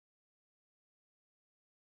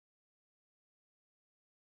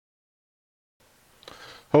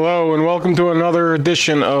Hello and welcome to another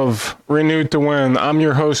edition of Renewed to Win. I'm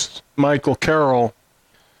your host, Michael Carroll,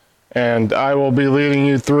 and I will be leading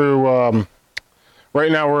you through, right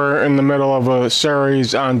now we're in the middle of a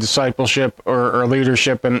series on discipleship or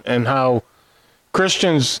leadership and how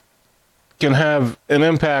Christians can have an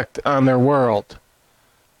impact on their world.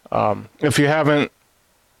 If you haven't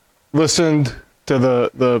listened to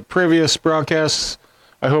the previous broadcasts,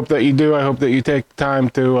 I hope that you do. I hope that you take time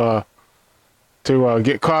to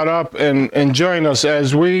get caught up and join us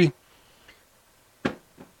as we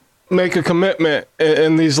make a commitment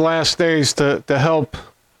in these last days to help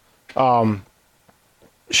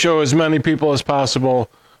show as many people as possible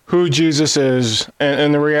who Jesus is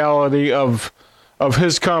and the reality of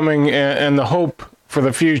his coming and the hope for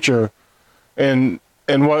the future and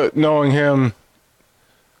what knowing him,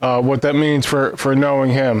 what that means for knowing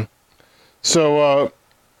him. So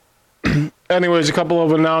anyways, a couple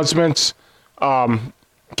of announcements.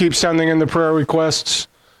 Keep sending in the prayer requests.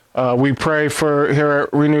 We pray for, here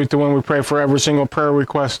at Renewed to Win, we pray for every single prayer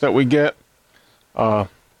request that we get.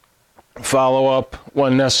 Follow up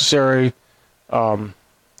when necessary.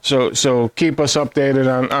 So keep us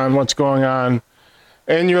updated on what's going on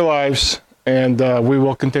in your lives, and we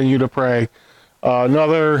will continue to pray.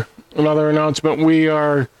 Another announcement, we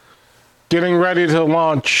are getting ready to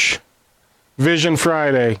launch Vision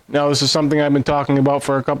Friday. Now, this is something I've been talking about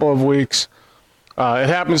for a couple of weeks. It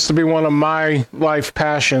happens to be one of my life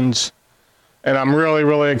passions, and I'm really,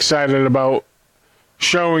 really excited about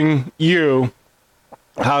showing you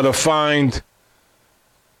how to find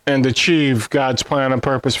and achieve God's plan and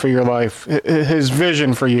purpose for your life, His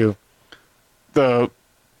vision for you, the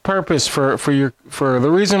purpose for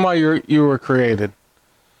the reason why you were created.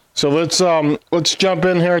 So let's jump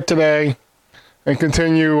in here today and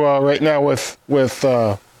continue right now with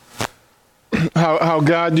how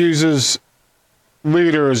God uses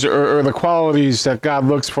leaders or the qualities that God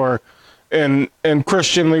looks for in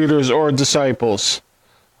Christian leaders or disciples.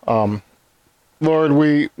 Lord,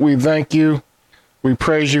 we thank you. We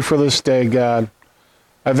praise you for this day, God.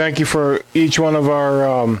 I thank you for each one of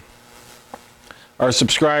our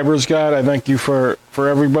subscribers, God. I thank you for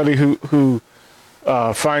everybody who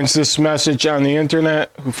finds this message on the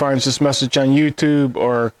internet, who finds this message on YouTube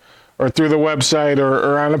or through the website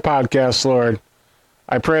or on a podcast, Lord.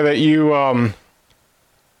 I pray that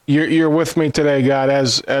you're with me today, God,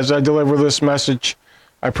 as I deliver this message.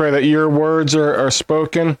 I pray that your words are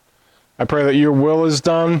spoken. I pray that your will is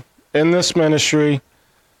done in this ministry,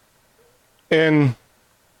 in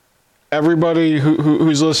everybody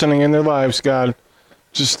who's listening in their lives, God.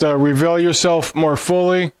 Just reveal yourself more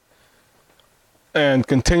fully and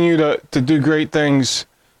continue to do great things.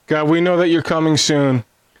 God, we know that you're coming soon,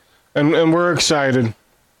 and we're excited,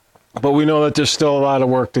 but we know that there's still a lot of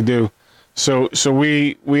work to do. So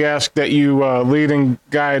we ask that you lead and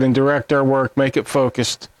guide and direct our work, make it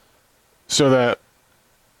focused, so that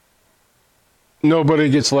nobody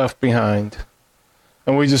gets left behind.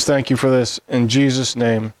 And we just thank you for this. In Jesus'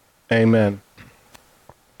 name, amen.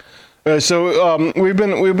 So we've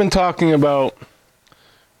been talking about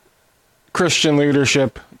Christian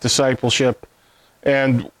leadership, discipleship,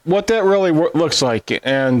 and what that really looks like,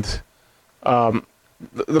 and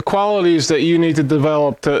the qualities that you need to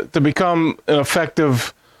develop to become an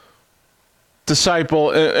effective disciple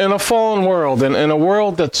in a fallen world, and in a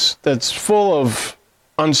world that's full of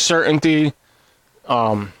uncertainty,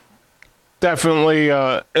 definitely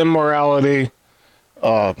immorality,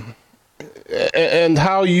 and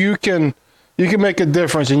how you can make a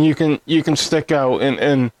difference, and you can stick out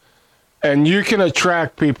and you can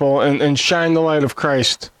attract people and shine the light of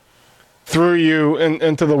Christ through you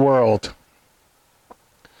into the world.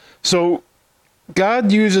 So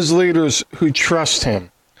God uses leaders who trust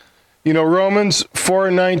him. You know, Romans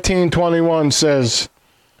 4:19-21 says,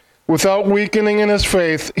 without weakening in his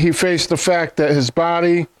faith, he faced the fact that his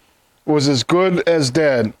body was as good as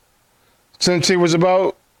dead, since he was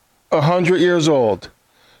about 100 years old,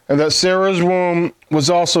 and that Sarah's womb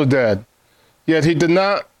was also dead. Yet he did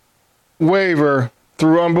not waver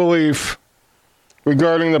through unbelief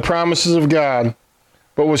regarding the promises of God,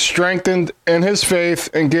 but was strengthened in his faith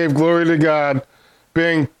and gave glory to God,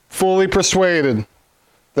 being fully persuaded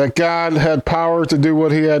that God had power to do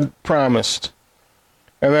what he had promised.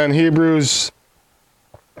 And then Hebrews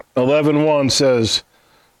 11:1 says,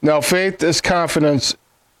 now faith is confidence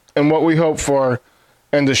in what we hope for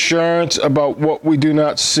and assurance about what we do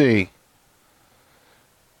not see.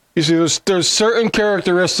 You see, there's certain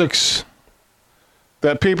characteristics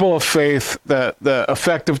that people of faith, that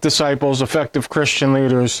effective disciples, effective Christian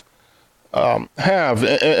leaders have,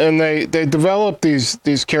 and they develop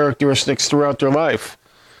these characteristics throughout their life.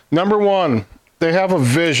 Number one, they have a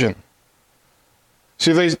vision.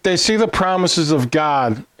 See, they see the promises of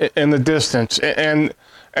God in the distance, and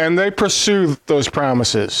they pursue those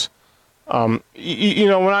promises. You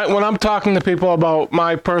know, when I'm talking to people about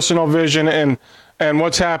my personal vision and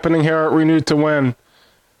what's happening here at Renewed to Win,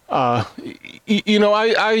 you know,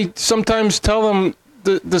 I sometimes tell them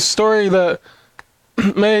the story that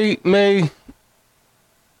may make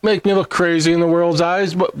me look crazy in the world's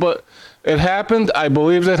eyes, but it happened. I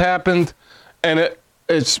believed it happened, and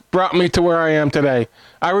it's brought me to where I am today.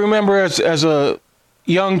 I remember as a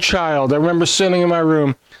young child, I remember sitting in my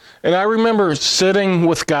room, and I remember sitting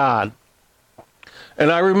with God,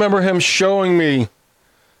 and I remember him showing me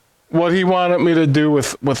what he wanted me to do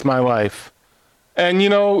with my life. And, you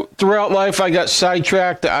know, throughout life, I got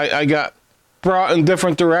sidetracked. I got brought in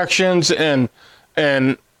different directions, and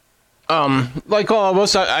like all of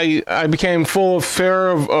us, I became full of fear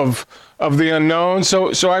of the unknown.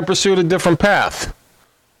 So I pursued a different path.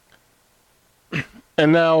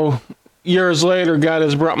 And now, years later, God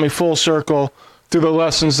has brought me full circle through the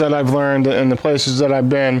lessons that I've learned and the places that I've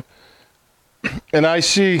been. And I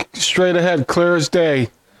see straight ahead, clear as day,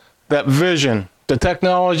 that vision. The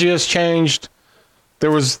technology has changed. There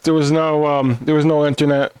was no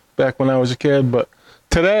internet back when I was a kid, but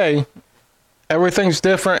today everything's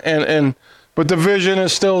different, but the vision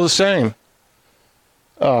is still the same.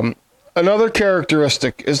 Another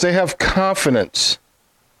characteristic is they have confidence.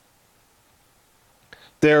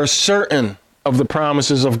 They are certain of the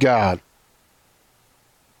promises of God.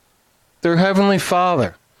 Their Heavenly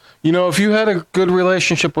Father. You know, if you had a good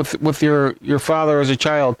relationship with your father as a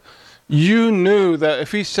child, you knew that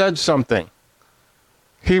if he said something,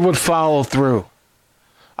 he would follow through.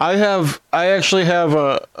 I actually have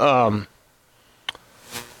a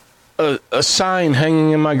sign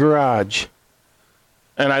hanging in my garage,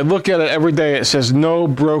 and I look at it every day. It says, "No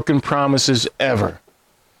broken promises ever."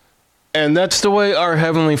 And that's the way our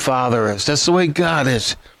Heavenly Father is. That's the way God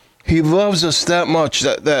is. He loves us that much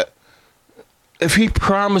that if he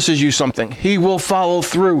promises you something, he will follow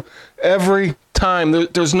through every time.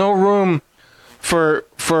 There's no room for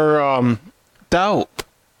doubt.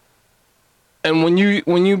 And when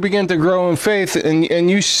you begin to grow in faith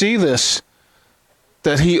and you see this,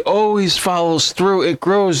 that he always follows through, it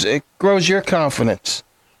grows your confidence.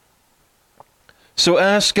 So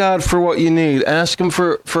ask God for what you need. Ask him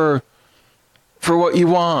for what you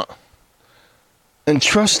want. And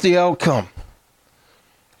trust the outcome.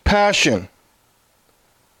 Passion.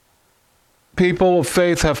 People of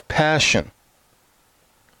faith have passion.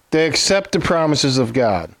 They accept the promises of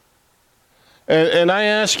God. And I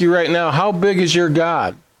ask you right now, how big is your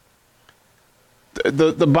God?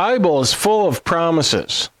 The Bible is full of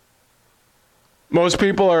promises. Most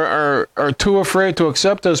people are too afraid to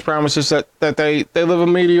accept those promises that they live a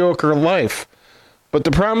mediocre life. But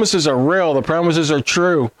the promises are real. The promises are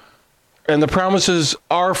true. And the promises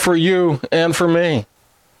are for you and for me.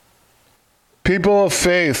 People of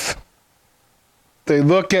faith, they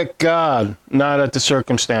look at God, not at the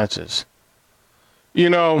circumstances. You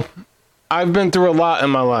know, I've been through a lot in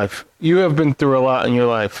my life. You have been through a lot in your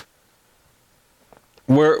life.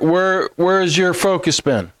 Where has your focus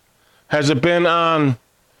been? Has it been on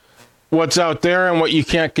what's out there and what you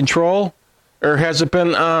can't control? Or has it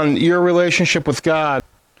been on your relationship with God?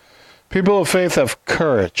 People of faith have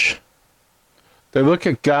courage. They look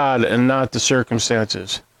at God and not the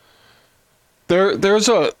circumstances. There's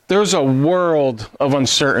a world of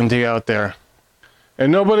uncertainty out there.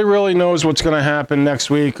 And nobody really knows what's going to happen next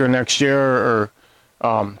week or next year or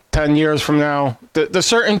 10 years from now. The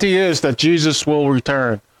certainty is that Jesus will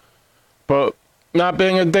return. But not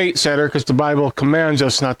being a date setter, because the Bible commands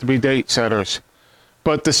us not to be date setters.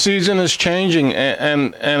 But the season is changing,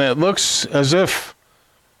 and it looks as if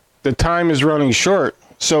the time is running short.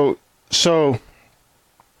 So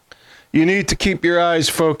you need to keep your eyes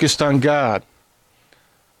focused on God.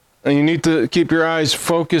 And you need to keep your eyes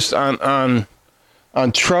focused on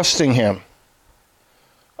trusting him.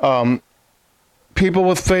 People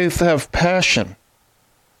with faith have passion.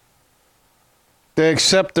 They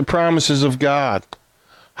accept the promises of God.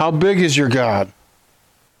 How big is your God?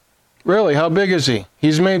 Really, how big is he?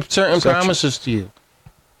 He's made certain promises to you.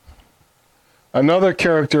 Another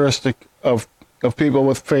characteristic of people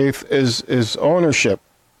with faith is ownership.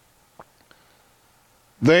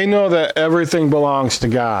 They know that everything belongs to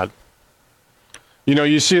God. You know,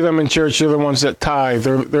 you see them in church, they're the ones that tithe.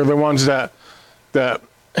 They're the ones that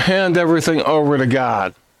hand everything over to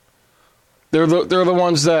God. They're the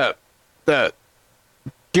ones that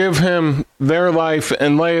give him their life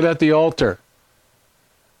and lay it at the altar.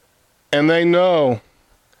 And they know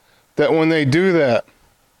that when they do that,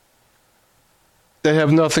 they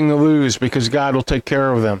have nothing to lose because God will take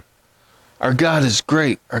care of them. Our God is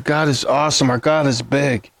great. Our God is awesome. Our God is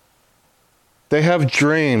big. They have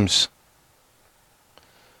dreams.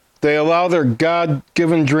 They allow their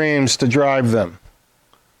God-given dreams to drive them.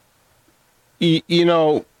 You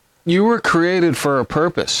know, you were created for a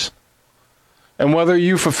purpose. And whether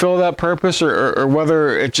you fulfill that purpose or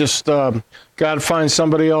whether it just God finds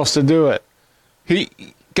somebody else to do it,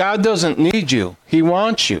 God doesn't need you. He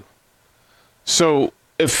wants you. So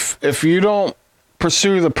if you don't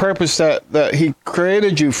pursue the purpose that he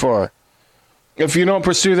created you for, if you don't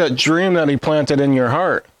pursue that dream that he planted in your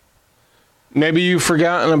heart, maybe you've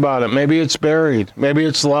forgotten about it. Maybe it's buried. Maybe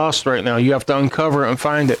it's lost right now. You have to uncover it and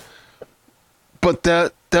find it. But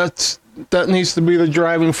that needs to be the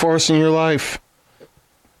driving force in your life.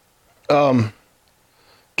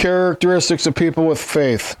 Characteristics of people with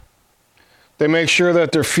faith. They make sure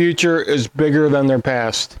that their future is bigger than their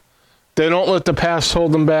past. They don't let the past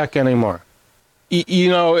hold them back anymore. You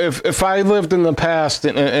know, if I lived in the past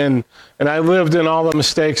and I lived in all the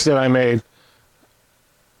mistakes that I made,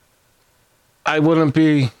 I wouldn't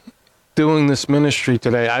be doing this ministry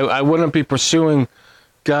today. I wouldn't be pursuing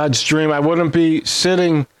God's dream. I wouldn't be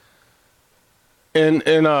sitting in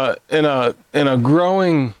a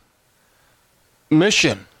growing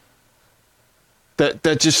mission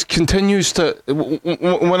that just continues to,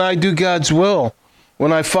 when I do God's will,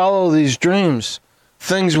 when I follow these dreams,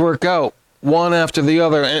 things work out one after the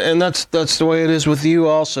other, and that's the way it is with you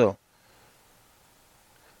also.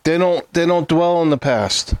 They don't dwell in the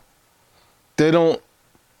past. They don't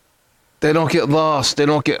get lost. They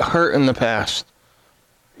don't get hurt in the past.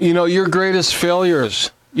 You know, your greatest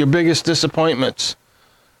failures, your biggest disappointments,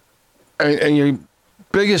 and your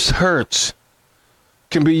biggest hurts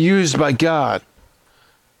can be used by God.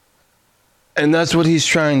 And that's what he's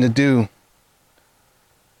trying to do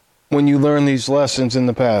when you learn these lessons in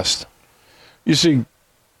the past. You see,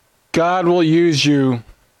 God will use you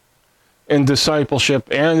in discipleship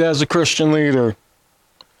and as a Christian leader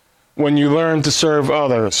when you learn to serve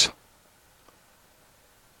others.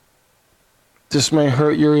 This may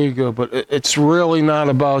hurt your ego, but it's really not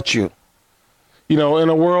about you. You know, in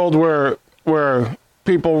a world where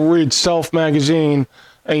people read Self magazine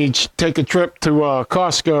and you take a trip to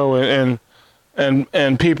Costco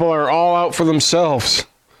and people are all out for themselves.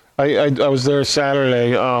 I was there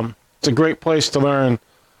Saturday. It's a great place to learn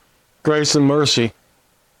grace and mercy.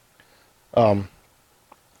 But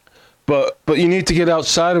you need to get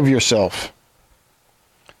outside of yourself.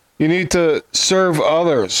 You need to serve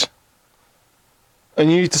others.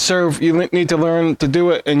 And you need to learn to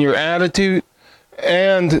do it in your attitude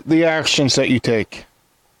and the actions that you take.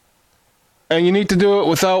 And you need to do it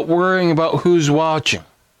without worrying about who's watching.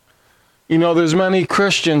 You know, there's many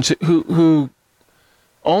Christians who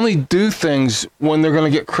only do things when they're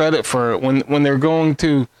going to get credit for it, when they're going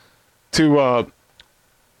to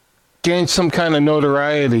gain some kind of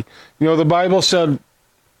notoriety. You know, the Bible said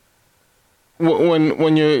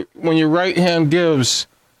when your right hand gives,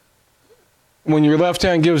 when your left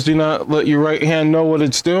hand gives, do not let your right hand know what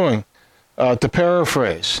it's doing. To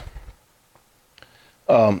paraphrase,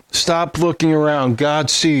 stop looking around. God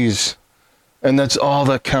sees, and that's all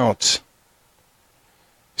that counts.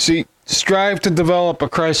 See, strive to develop a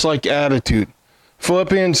Christ-like attitude.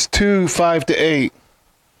 Philippians 2:5-8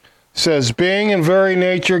 says, being in very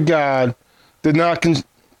nature God, did not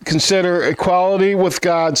consider equality with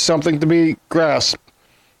God something to be grasped,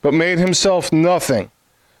 but made himself nothing,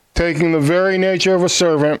 taking the very nature of a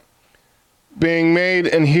servant, being made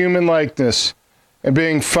in human likeness, and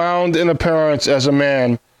being found in appearance as a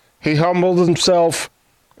man, he humbled himself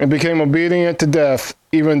and became obedient to death,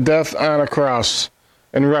 even death on a cross,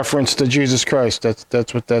 in reference to Jesus Christ.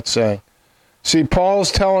 That's what that's saying. See,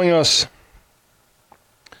 Paul's telling us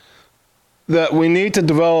that we need to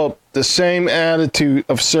develop the same attitude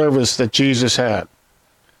of service that Jesus had.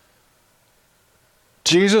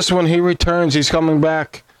 Jesus, when he returns, he's coming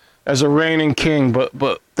back as a reigning king,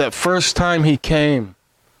 but that first time he came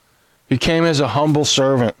as a humble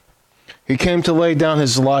servant. He came to lay down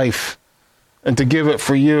his life and to give it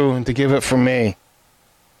for you and to give it for me.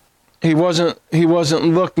 He wasn't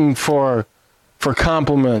looking for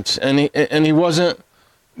compliments, and he wasn't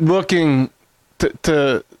looking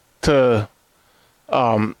to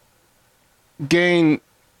gain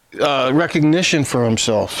recognition for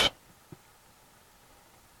himself.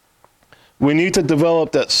 We need to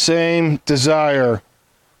develop that same desire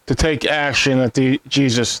to take action that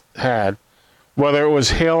Jesus had, whether it was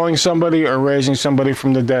healing somebody or raising somebody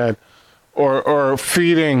from the dead or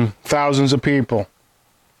feeding thousands of people.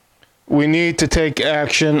 We need to take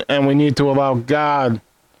action, and we need to allow God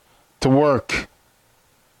to work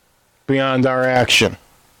beyond our action.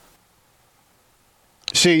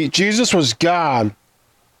 See, Jesus was God,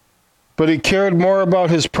 but he cared more about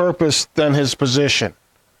his purpose than his position.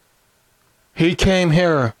 He came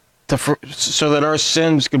here so that our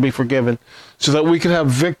sins could be forgiven, so that we could have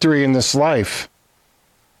victory in this life.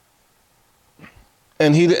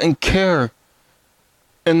 And he didn't care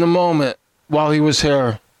in the moment while he was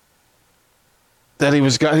here that he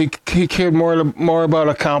was God. He cared more about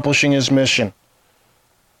accomplishing his mission.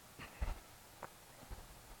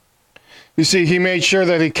 You see, he made sure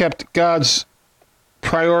that he kept God's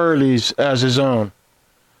priorities as his own.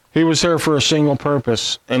 He was here for a single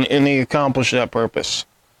purpose, and he accomplished that purpose.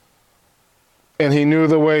 And he knew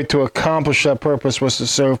the way to accomplish that purpose was to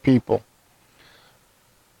serve people.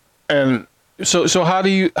 And so how do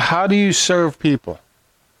you serve people?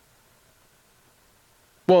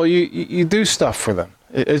 Well, you do stuff for them.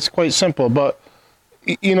 It's quite simple, but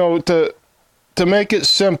to make it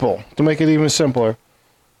simple, to make it even simpler,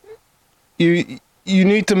 you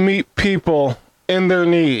need to meet people in their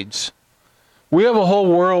needs. We have a whole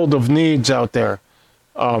world of needs out there.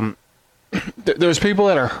 There's people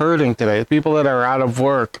that are hurting today, people that are out of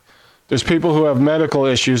work. There's people who have medical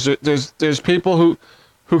issues. There's people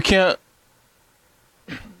who can't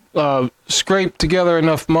scrape together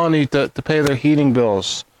enough money to pay their heating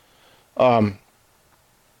bills.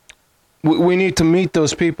 We need to meet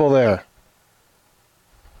those people there,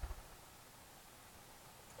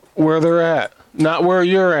 where they're at, not where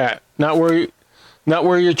you're at, not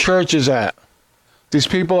where your church is at. These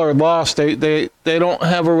people are lost. They don't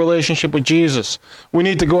have a relationship with Jesus. We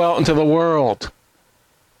need to go out into the world.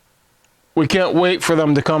 We can't wait for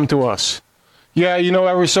them to come to us. Yeah,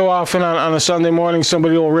 every so often on a Sunday morning,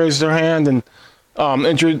 somebody will raise their hand and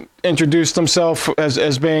introduce themselves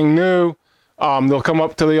as being new. They'll come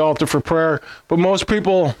up to the altar for prayer. But most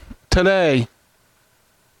people today,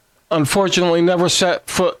 unfortunately, never set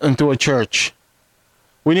foot into a church.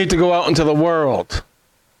 We need to go out into the world.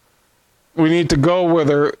 We need to go where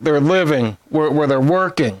they're living, where they're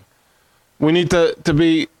working. We need to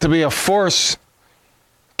be a force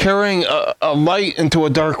carrying a light into a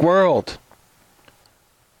dark world.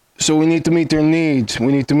 So we need to meet their needs.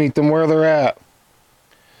 We need to meet them where they're at.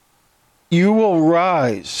 You will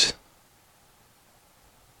rise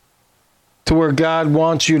to where God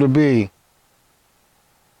wants you to be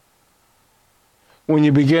when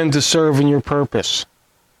you begin to serve in your purpose.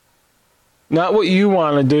 Not what you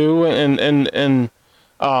want to do and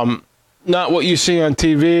not what you see on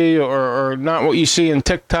TV or not what you see in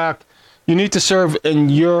TikTok. You need to serve in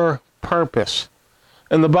your purpose.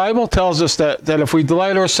 And the Bible tells us that if we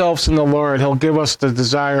delight ourselves in the Lord, he'll give us the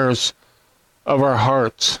desires of our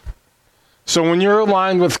hearts. So when you're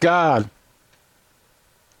aligned with God,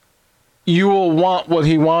 you will want what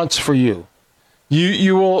he wants for you.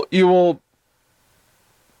 You will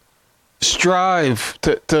strive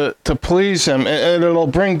to please him, and it'll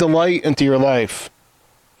bring delight into your life.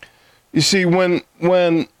 You see, when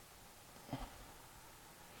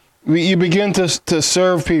you begin to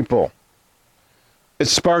serve people, it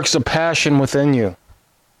sparks a passion within you.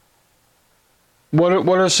 What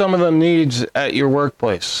are some of the needs at your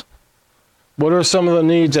workplace? What are some of the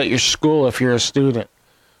needs at your school if you're a student?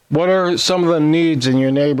 What are some of the needs in your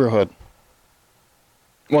neighborhood?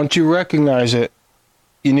 Once you recognize it,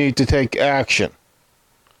 you need to take action.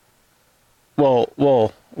 Well,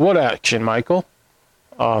 what action, Michael?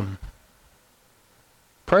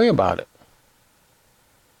 Pray about it.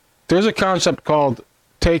 There's a concept called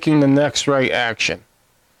taking the next right action.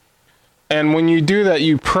 And when you do that,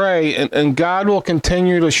 you pray, and God will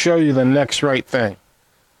continue to show you the next right thing.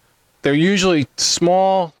 They're usually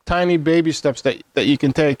small, tiny baby steps that you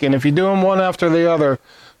can take. And if you do them one after the other,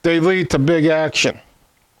 they lead to big action.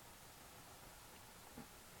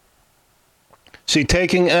 See,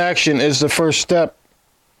 taking action is the first step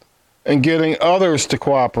in getting others to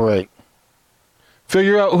cooperate.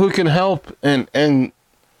 Figure out who can help in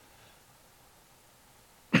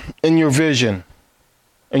your vision,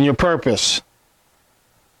 in your purpose.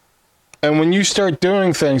 And when you start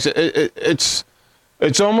doing things, it's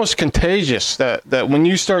almost contagious that when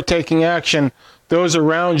you start taking action, those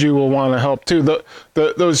around you will want to help too.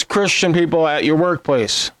 Those Christian people at your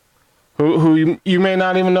workplace who you may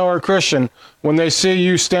not even know are Christian, when they see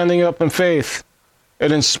you standing up in faith,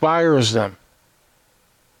 it inspires them.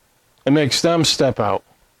 It makes them step out.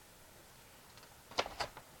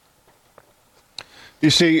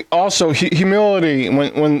 You see, also humility,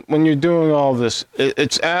 when you're doing all this,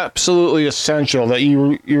 it's absolutely essential that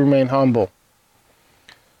you remain humble.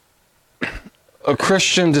 A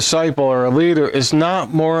Christian disciple or a leader is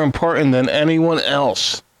not more important than anyone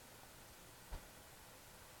else.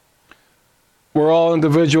 We're all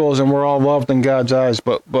individuals and we're all loved in God's eyes,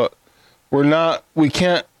 but we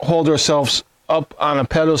can't hold ourselves up on a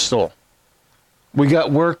pedestal. We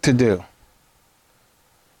got work to do.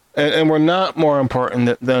 And we're not more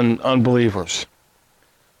important than unbelievers.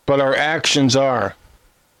 But our actions are.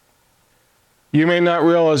 You may not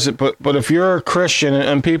realize it, but if you're a Christian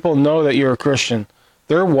and people know that you're a Christian,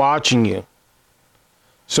 they're watching you.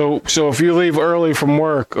 So if you leave early from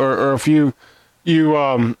work, or if you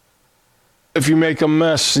make a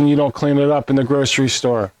mess and you don't clean it up in the grocery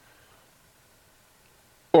store,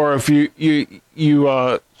 or if you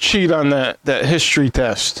cheat on that history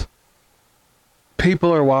test,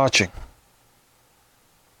 people are watching.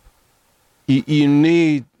 You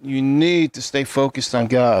need to stay focused on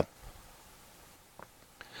God.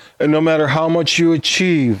 And no matter how much you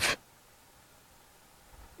achieve,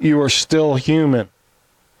 you are still human.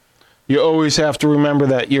 You always have to remember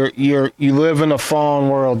that you live in a fallen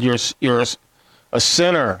world. You're a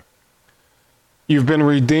sinner. You've been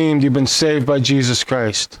redeemed. You've been saved by Jesus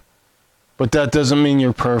Christ. But that doesn't mean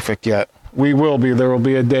you're perfect yet. We will be. There will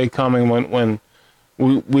be a day coming when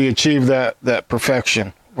we achieve that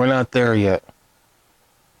perfection. We're not there yet.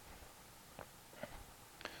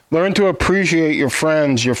 Learn to appreciate your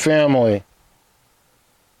friends, your family.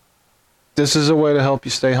 This is a way to help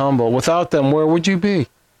you stay humble. Without them, where would you be?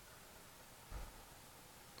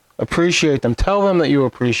 Appreciate them. Tell them that you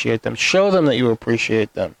appreciate them. Show them that you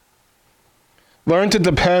appreciate them. Learn to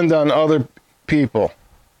depend on other people.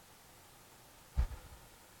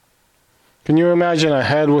 Can you imagine a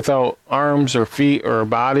head without arms or feet or a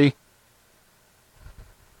body?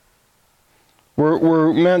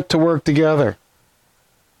 We're meant to work together.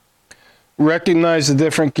 Recognize the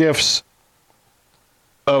different gifts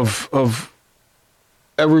of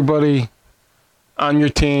everybody on your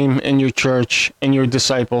team, in your church, in your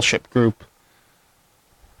discipleship group,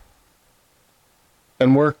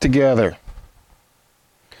 and work together.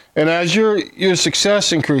 And as your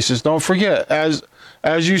success increases, don't forget, as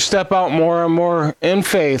you step out more and more in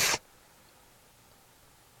faith,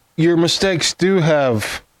 your mistakes do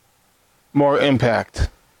have more impact.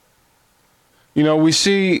 You know, we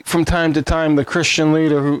see from time to time the Christian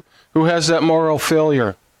leader who has that moral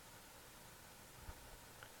failure.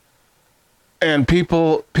 And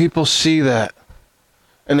people see that.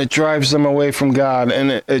 And it drives them away from God.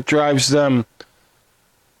 And it drives them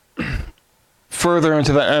further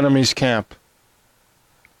into the enemy's camp.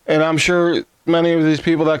 And I'm sure many of these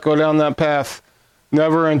people that go down that path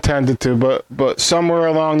never intended to, but somewhere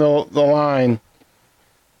along the line,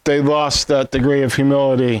 they lost that degree of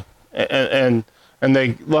humility, and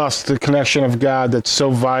they lost the connection of God that's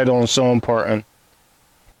so vital and so important.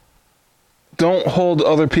 Don't hold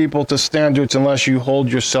other people to standards unless you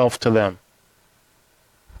hold yourself to them.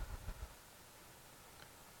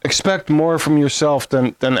 Expect more from yourself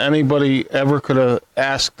than anybody ever could have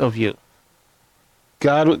asked of you.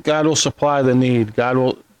 God will supply the need. God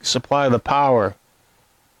will supply the power.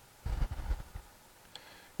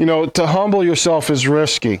 You know, to humble yourself is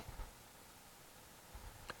risky,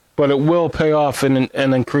 but it will pay off in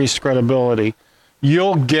increased credibility.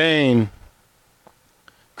 You'll gain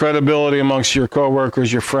credibility amongst your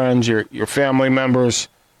coworkers, your friends, your family members,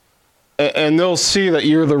 and they'll see that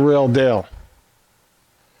you're the real deal.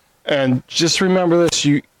 And just remember this,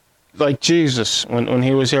 you, like Jesus, when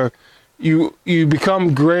he was here, you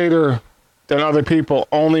become greater than other people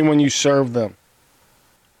only when you serve them.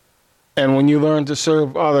 And when you learn to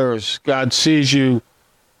serve others, God sees you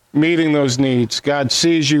meeting those needs. God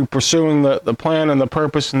sees you pursuing the plan and the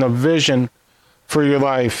purpose and the vision for your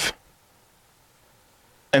life.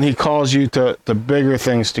 And he calls you to bigger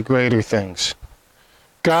things, to greater things.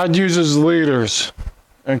 God uses leaders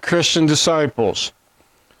and Christian disciples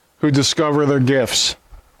who discover their gifts.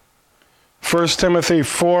 1 Timothy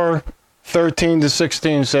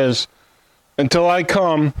 4:13-16 says, "Until I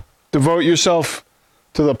come, devote yourself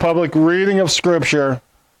to the public reading of Scripture,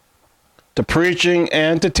 to preaching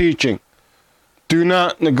and to teaching. Do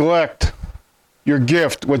not neglect your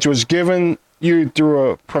gift, which was given you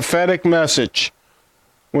through a prophetic message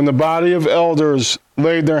when the body of elders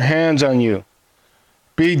laid their hands on you.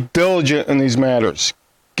 Be diligent in these matters.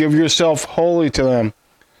 Give yourself wholly to them,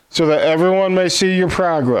 so that everyone may see your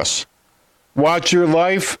progress. Watch your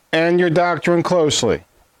life and your doctrine closely.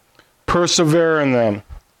 Persevere in them,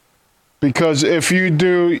 because if you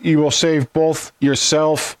do, you will save both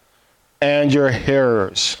yourself and your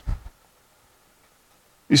hearers."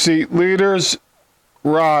 You see, leaders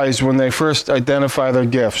rise when they first identify their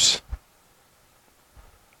gifts.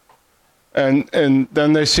 And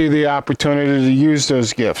then they see the opportunity to use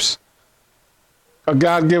those gifts. A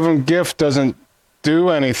God-given gift doesn't do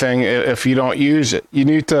anything if you don't use it. You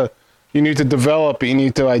need to develop it. You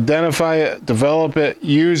need to identify it, develop it,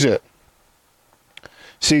 use it.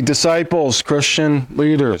 See, disciples, Christian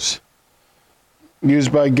leaders,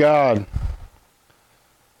 used by God,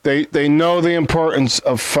 they know the importance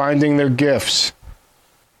of finding their gifts.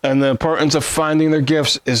 And the importance of finding their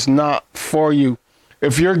gifts is not for you.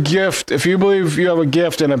 If you believe you have a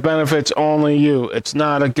gift and it benefits only you, it's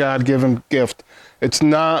not a God-given gift. It's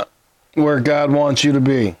not where God wants you to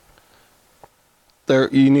be.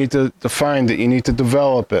 You need to find it. You need to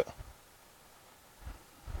develop it.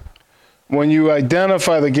 When you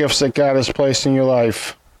identify the gifts that God has placed in your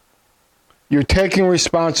life, you're taking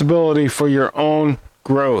responsibility for your own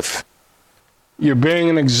growth. You're being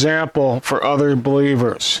an example for other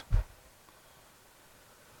believers.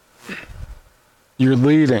 You're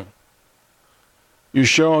leading. You're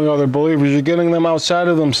showing other believers. You're getting them outside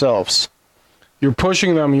of themselves. You're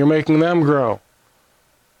pushing them. You're making them grow.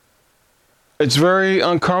 It's very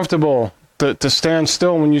uncomfortable to stand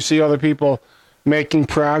still when you see other people making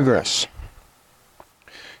progress.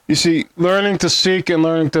 You see, learning to seek and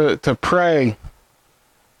learning to pray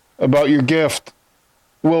about your gift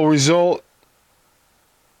will result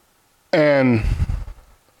in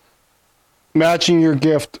matching your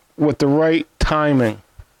gift with the right timing.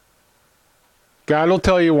 God will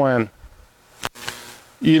tell you when.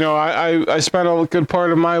 You know, I spent a good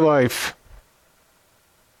part of my life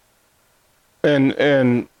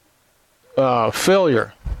in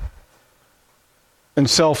failure and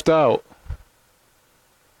self-doubt.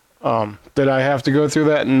 Did I have to go through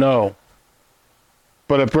that? No.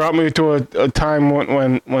 But it brought me to a time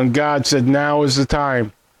when God said, now is the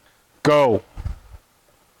time. Go.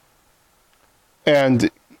 And,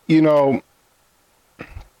 you know,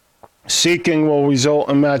 seeking will result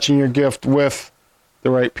in matching your gift with the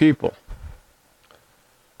right people.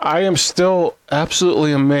 I am still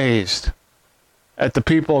absolutely amazed at the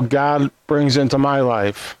people God brings into my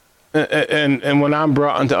life and when I'm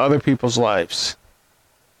brought into other people's lives.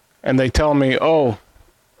 And they tell me, oh,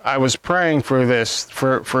 I was praying for this,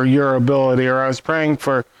 for your ability, or I was praying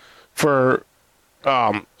for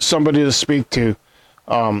somebody to speak to.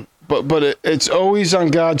 But it's always on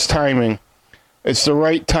God's timing. It's the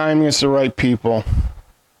right timing, it's the right people.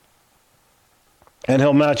 And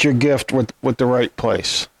he'll match your gift with the right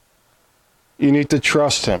place. You need to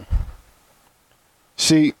trust him.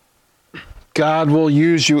 See, God will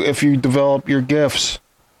use you if you develop your gifts.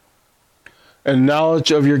 And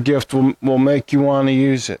knowledge of your gift will make you want to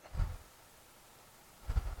use it.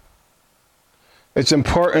 It's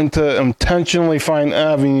important to intentionally find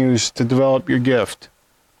avenues to develop your gift.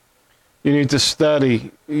 You need to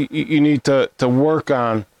study. You need to work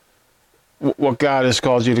on what God has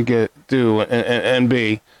called you to do and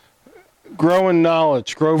be. Grow in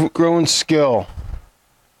knowledge. Grow in skill.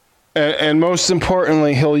 And most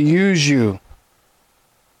importantly, he'll use you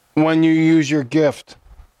when you use your gift.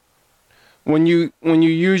 When you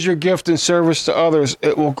use your gift in service to others,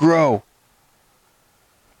 it will grow.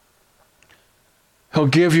 He'll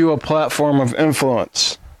give you a platform of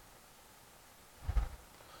influence.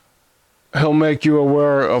 He'll make you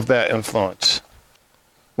aware of that influence.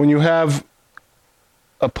 When you have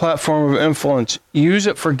a platform of influence, use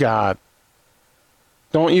it for God.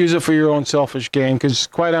 Don't use it for your own selfish gain, because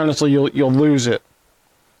quite honestly, you'll lose it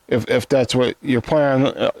if that's what your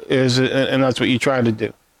plan is and that's what you try to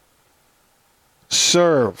do.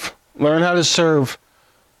 Serve. Learn how to serve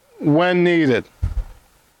when needed.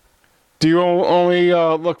 Do you only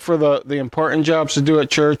look for the important jobs to do at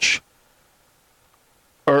church?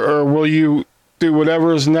 Or will you do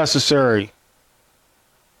whatever is necessary?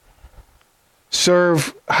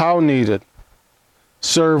 Serve how needed.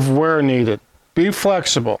 Serve where needed. Be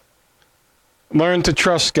flexible. Learn to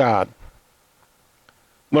trust God.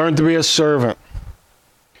 Learn to be a servant.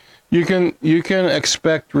 You can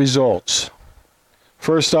expect results.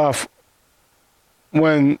 First off,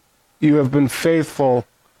 when you have been faithful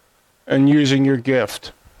in using your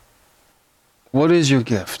gift. What is your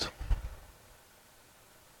gift?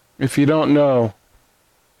 If you don't know,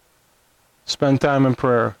 spend time in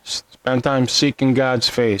prayer. Spend time seeking God's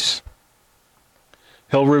face.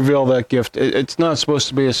 He'll reveal that gift. It's not supposed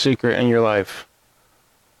to be a secret in your life.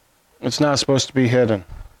 It's not supposed to be hidden.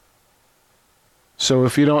 So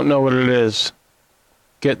if you don't know what it is,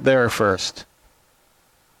 get there first.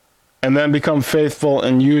 And then become faithful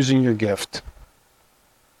in using your gift.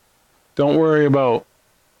 Don't worry about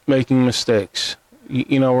making mistakes.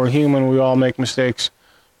 You know, we're human, we all make mistakes.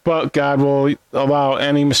 But God will allow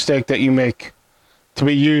any mistake that you make to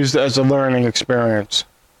be used as a learning experience.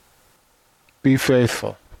 Be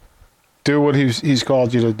faithful. Do what he's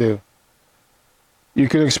called you to do. You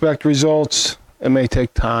can expect results. It may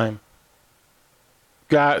take time.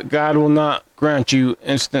 God will not grant you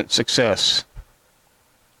instant success.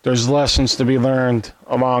 There's lessons to be learned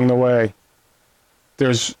along the way.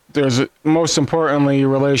 There's most importantly, a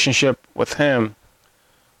relationship with Him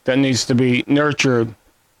that needs to be nurtured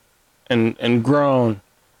and grown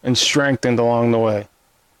and strengthened along the way.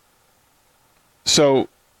 So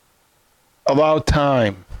allow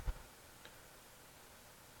time.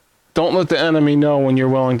 Don't let the enemy know when you're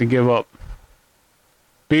willing to give up.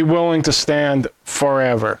 Be willing to stand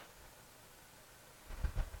forever.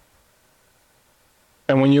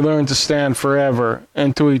 And when you learn to stand forever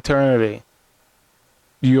into eternity,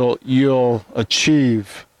 you'll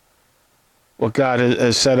achieve what God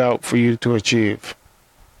has set out for you to achieve.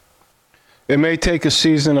 It may take a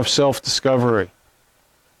season of self-discovery.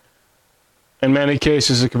 In many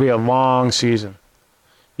cases, it could be a long season.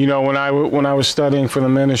 You know, when I was studying for the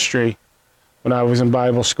ministry, when I was in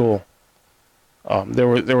Bible school, there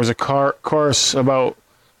was a course about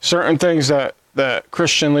certain things that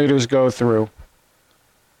Christian leaders go through,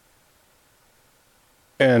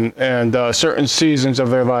 and certain seasons of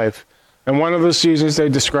their life. And one of the seasons they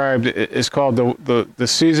described is called the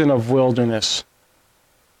season of wilderness.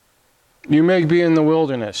 You may be in the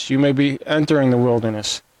wilderness. You may be entering the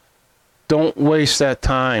wilderness. Don't waste that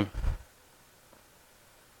time.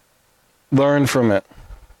 Learn from it.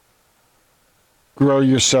 Grow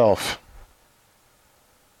yourself.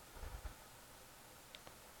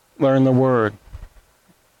 Learn the Word.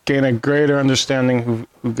 Gain a greater understanding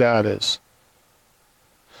who God is.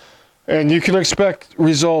 And you can expect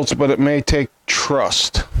results, but it may take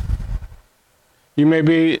trust. You may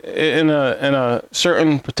be in a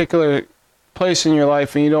certain particular place in your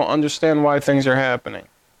life and you don't understand why things are happening.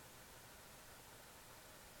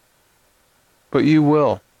 But you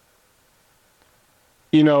will.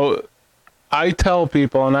 You know, I tell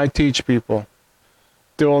people and I teach people,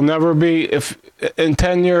 there will never be, if in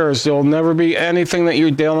 10 years, there will never be anything that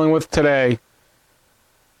you're dealing with today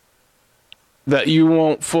that you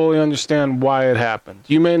won't fully understand why it happened.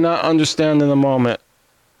 You may not understand in the moment,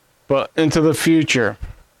 but into the future,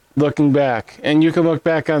 looking back, and you can look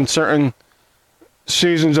back on certain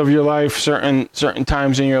seasons of your life, certain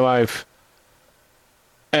times in your life,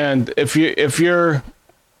 and if you're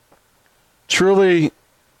truly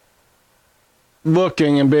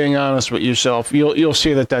looking and being honest with yourself, you'll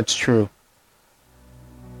see that that's true.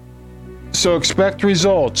 So expect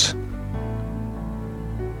results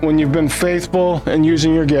when you've been faithful in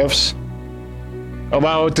using your gifts.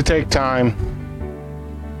 Allow it to take time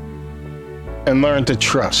and learn to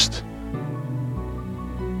trust.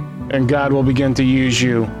 And God will begin to use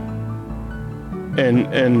you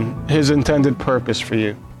in His intended purpose for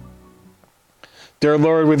you. Dear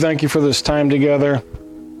Lord, we thank you for this time together.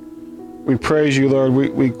 We praise you, Lord.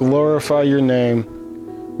 We glorify your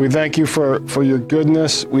name. We thank you for your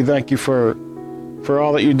goodness. We thank you for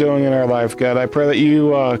all that you're doing in our life, God. I pray that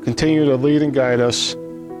you continue to lead and guide us.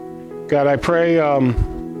 God, I pray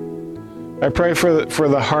for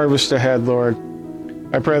the harvest ahead, Lord.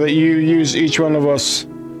 I pray that you use each one of us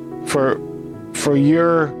for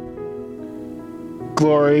your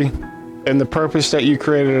glory and the purpose that you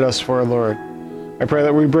created us for, Lord. I pray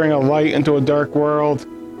that we bring a light into a dark world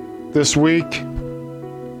this week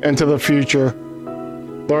into the future.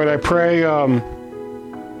 Lord, I pray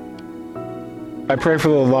for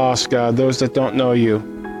the lost, God, those that don't know you.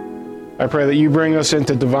 I pray that you bring us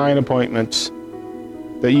into divine appointments,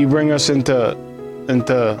 that you bring us into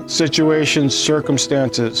situations,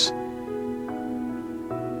 circumstances,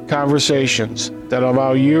 conversations that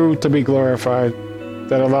allow you to be glorified,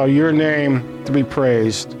 that allow your name to be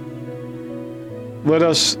praised. Let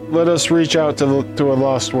us reach out to a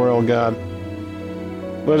lost world, God.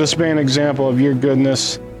 Let us be an example of your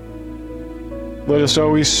goodness. Let us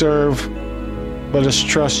always serve. Let us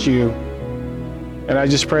trust you. And I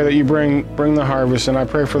just pray that you bring the harvest, and I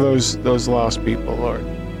pray for those lost people, Lord.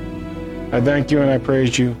 I thank you and I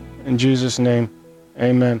praise you. In Jesus' name,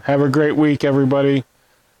 amen. Have a great week, everybody,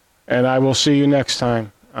 and I will see you next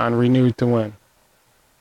time on Renewed to Win.